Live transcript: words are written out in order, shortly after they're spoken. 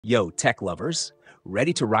Yo, tech lovers,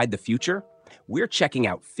 ready to ride the future? We're checking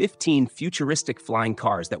out 15 futuristic flying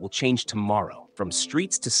cars that will change tomorrow. From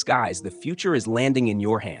streets to skies, the future is landing in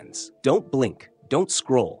your hands. Don't blink, don't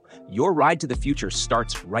scroll. Your ride to the future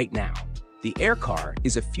starts right now. The Air Car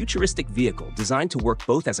is a futuristic vehicle designed to work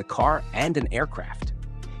both as a car and an aircraft.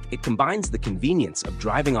 It combines the convenience of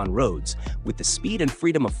driving on roads with the speed and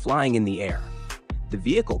freedom of flying in the air. The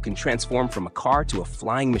vehicle can transform from a car to a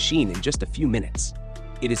flying machine in just a few minutes.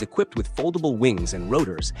 It is equipped with foldable wings and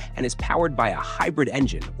rotors and is powered by a hybrid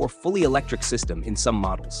engine or fully electric system in some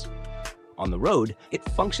models. On the road, it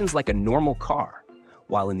functions like a normal car,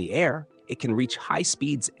 while in the air, it can reach high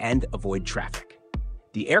speeds and avoid traffic.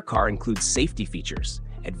 The Air Car includes safety features,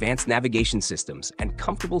 advanced navigation systems, and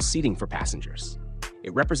comfortable seating for passengers.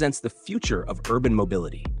 It represents the future of urban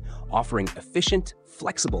mobility, offering efficient,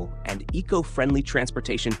 flexible, and eco-friendly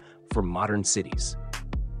transportation for modern cities.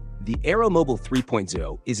 The Aeromobile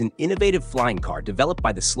 3.0 is an innovative flying car developed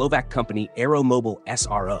by the Slovak company Aeromobile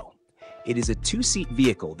SRO. It is a two-seat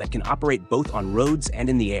vehicle that can operate both on roads and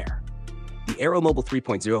in the air. The Aeromobile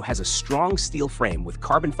 3.0 has a strong steel frame with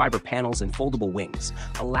carbon fiber panels and foldable wings,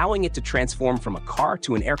 allowing it to transform from a car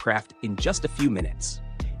to an aircraft in just a few minutes.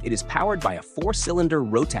 It is powered by a four-cylinder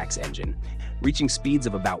Rotax engine, reaching speeds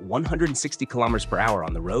of about 160 km per hour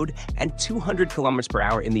on the road and 200 km per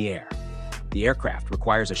hour in the air. The aircraft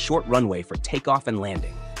requires a short runway for takeoff and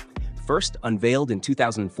landing. First unveiled in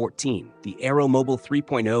 2014, the Aeromobile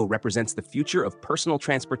 3.0 represents the future of personal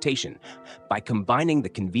transportation by combining the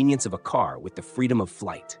convenience of a car with the freedom of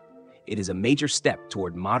flight. It is a major step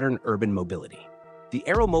toward modern urban mobility. The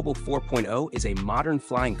Aeromobile 4.0 is a modern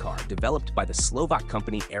flying car developed by the Slovak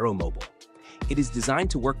company Aeromobile. It is designed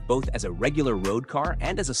to work both as a regular road car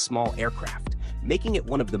and as a small aircraft, making it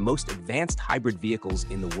one of the most advanced hybrid vehicles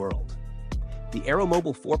in the world. The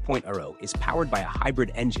Aeromobile 4.0 is powered by a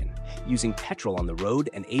hybrid engine, using petrol on the road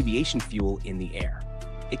and aviation fuel in the air.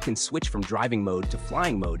 It can switch from driving mode to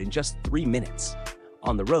flying mode in just 3 minutes.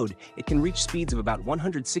 On the road, it can reach speeds of about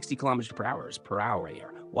 160 km per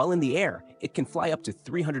hour, while in the air, it can fly up to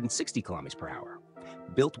 360 km per hour.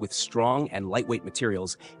 Built with strong and lightweight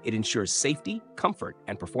materials, it ensures safety, comfort,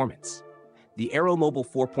 and performance. The Aeromobile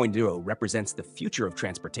 4.0 represents the future of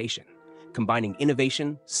transportation, combining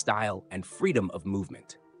innovation, style, and freedom of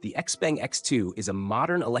movement. The XPeng X2 is a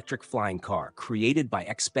modern electric flying car created by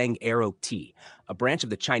XPeng Aero T, a branch of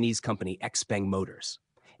the Chinese company XPeng Motors.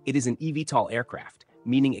 It is an eVTOL aircraft,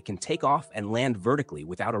 meaning it can take off and land vertically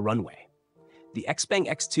without a runway. The XPeng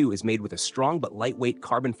X2 is made with a strong but lightweight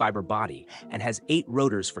carbon fiber body and has 8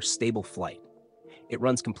 rotors for stable flight. It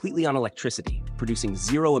runs completely on electricity, producing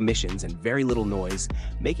zero emissions and very little noise,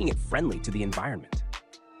 making it friendly to the environment.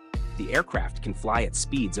 The aircraft can fly at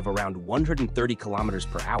speeds of around 130 km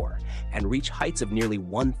per hour and reach heights of nearly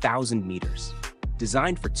 1,000 meters.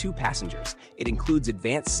 Designed for 2 passengers, it includes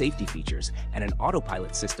advanced safety features and an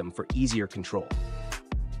autopilot system for easier control.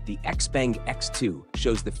 The XPeng X2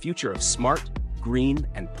 shows the future of smart, green,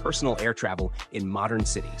 and personal air travel in modern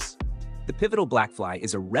cities. The Pivotal Blackfly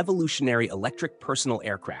is a revolutionary electric personal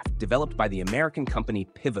aircraft developed by the American company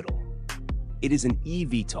Pivotal. It is an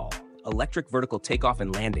eVTOL, electric vertical takeoff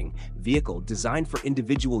and landing vehicle designed for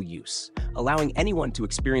individual use, allowing anyone to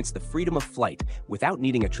experience the freedom of flight without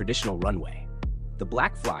needing a traditional runway. The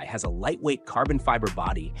Blackfly has a lightweight carbon fiber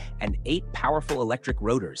body and 8 powerful electric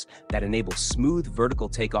rotors that enable smooth vertical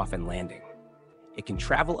takeoff and landing. It can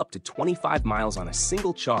travel up to 25 miles on a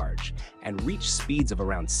single charge and reach speeds of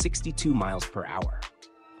around 62 miles per hour.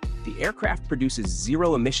 The aircraft produces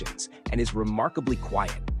zero emissions and is remarkably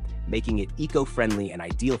quiet, making it eco-friendly and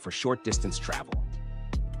ideal for short-distance travel.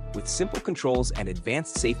 With simple controls and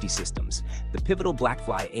advanced safety systems, the Pivotal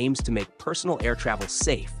Blackfly aims to make personal air travel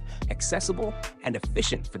safe, accessible, and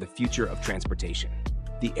efficient for the future of transportation.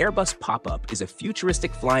 The Airbus Pop-Up is a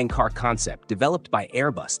futuristic flying car concept developed by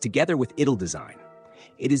Airbus together with IDLE Design.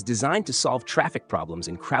 It is designed to solve traffic problems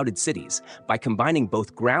in crowded cities by combining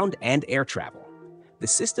both ground and air travel. The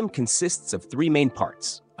system consists of 3 main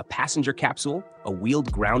parts: a passenger capsule, a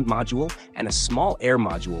wheeled ground module, and a small air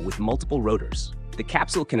module with multiple rotors. The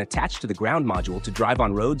capsule can attach to the ground module to drive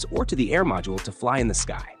on roads or to the air module to fly in the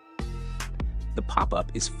sky. The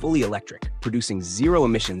Pop-Up is fully electric, producing zero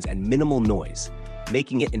emissions and minimal noise,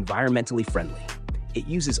 making it environmentally friendly. It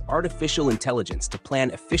uses artificial intelligence to plan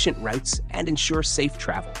efficient routes and ensure safe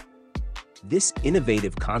travel. This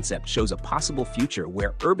innovative concept shows a possible future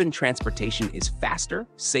where urban transportation is faster,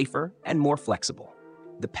 safer, and more flexible.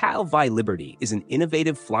 The PAL Vi Liberty is an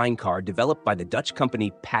innovative flying car developed by the Dutch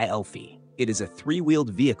company PALFI. It is a 3-wheeled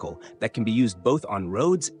vehicle that can be used both on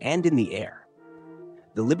roads and in the air.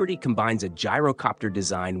 The Liberty combines a gyrocopter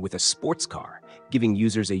design with a sports car, giving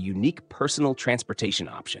users a unique personal transportation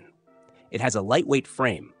option. It has a lightweight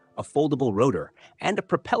frame, a foldable rotor, and a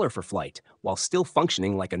propeller for flight, while still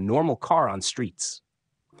functioning like a normal car on streets.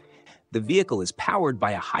 The vehicle is powered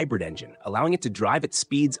by a hybrid engine, allowing it to drive at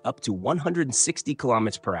speeds up to 160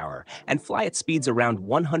 kilometers per hour and fly at speeds around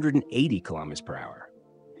 180 kilometers per hour.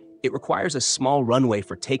 It requires a small runway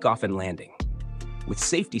for takeoff and landing. With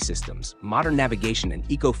safety systems, modern navigation, and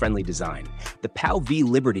eco-friendly design, the POW V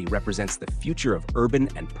Liberty represents the future of urban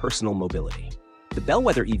and personal mobility. The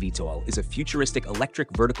Bellwether eVTOL is a futuristic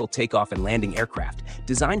electric vertical takeoff and landing aircraft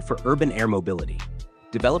designed for urban air mobility.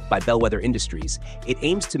 Developed by Bellwether Industries, it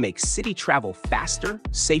aims to make city travel faster,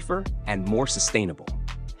 safer, and more sustainable.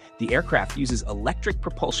 The aircraft uses electric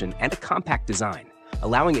propulsion and a compact design,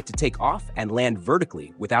 allowing it to take off and land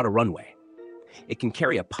vertically without a runway. It can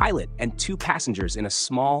carry a pilot and 2 passengers in a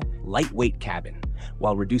small, lightweight cabin,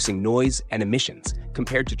 while reducing noise and emissions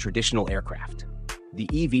compared to traditional aircraft. The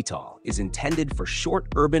eVTOL is intended for short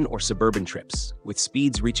urban or suburban trips, with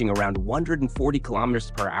speeds reaching around 140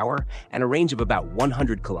 kilometers per hour and a range of about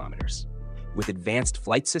 100 kilometers. With advanced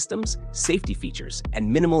flight systems, safety features, and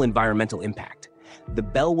minimal environmental impact, the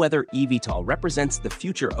Bellwether eVTOL represents the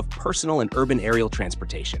future of personal and urban aerial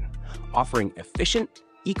transportation, offering efficient,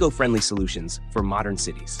 eco-friendly solutions for modern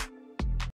cities.